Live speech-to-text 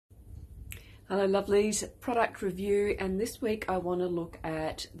Hello lovelies, product review, and this week I want to look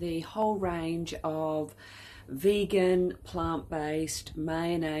at the whole range of vegan, plant-based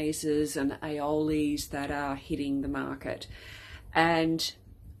mayonnaises and aiolis that are hitting the market. And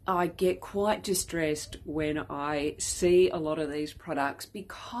I get quite distressed when I see a lot of these products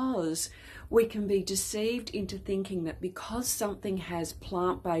because we can be deceived into thinking that because something has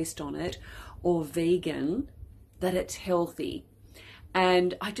plant-based on it or vegan, that it's healthy.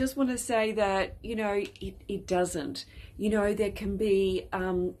 And I just want to say that, it doesn't. There can be,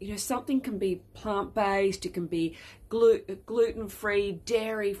 something can be plant-based, it can be gluten-free,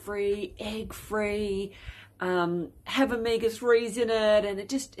 dairy-free, egg-free, have omega-3s in it, and it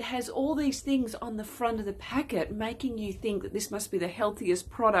just has all these things on the front of the packet, making you think that this must be the healthiest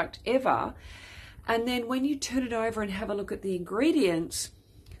product ever. And then when you turn it over and have a look at the ingredients,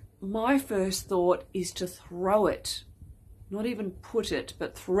 my first thought is to throw it. Not even put it,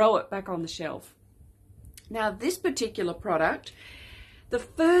 but throw it back on the shelf. Now, this particular product, the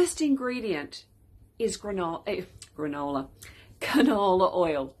first ingredient is canola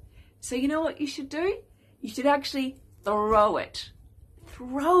oil. So you know what you should do? You should actually throw it.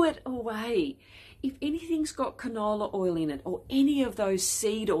 Throw it away. If anything's got canola oil in it, or any of those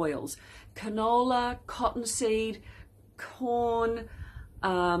seed oils, canola, cottonseed, corn,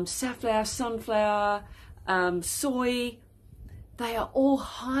 safflower, sunflower, soy, they are all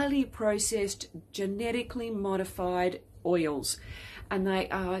highly processed, genetically modified oils, and they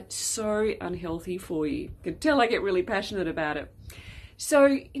are so unhealthy for you. You can tell I get really passionate about it.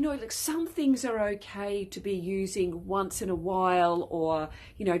 So, like some things are okay to be using once in a while or,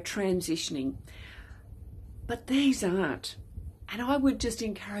 transitioning, but these aren't. And I would just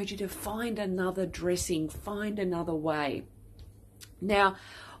encourage you to find another dressing, find another way. Now,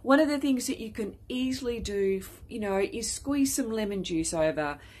 one of the things that you can easily do, is squeeze some lemon juice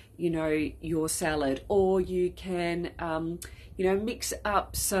over, your salad, or you can, mix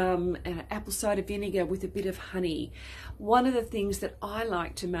up some apple cider vinegar with a bit of honey. One of the things that I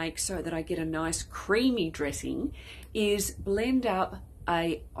like to make so that I get a nice creamy dressing is blend up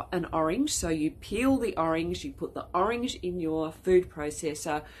an orange. So you peel the orange, you put the orange in your food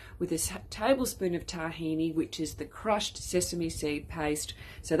processor with a tablespoon of tahini, which is the crushed sesame seed paste.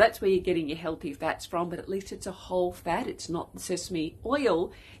 So that's where you're getting your healthy fats from, but at least it's a whole fat. It's not the sesame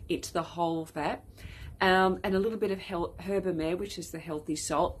oil, it's the whole fat. And a little bit of herbamare, which is the healthy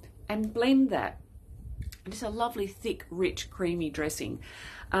salt, and blend that. It's a lovely, thick, rich, creamy dressing.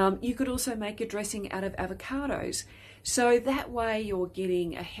 You could also make a dressing out of avocados. So that way you're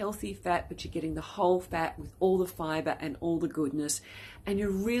getting a healthy fat, but you're getting the whole fat with all the fiber and all the goodness. And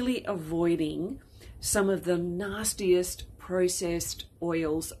you're really avoiding some of the nastiest processed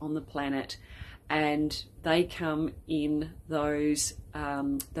oils on the planet. And they come in those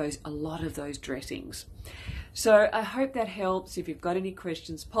a lot of those dressings. So I hope that helps. If you've got any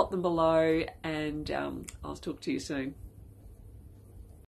questions, pop them below, and I'll talk to you soon.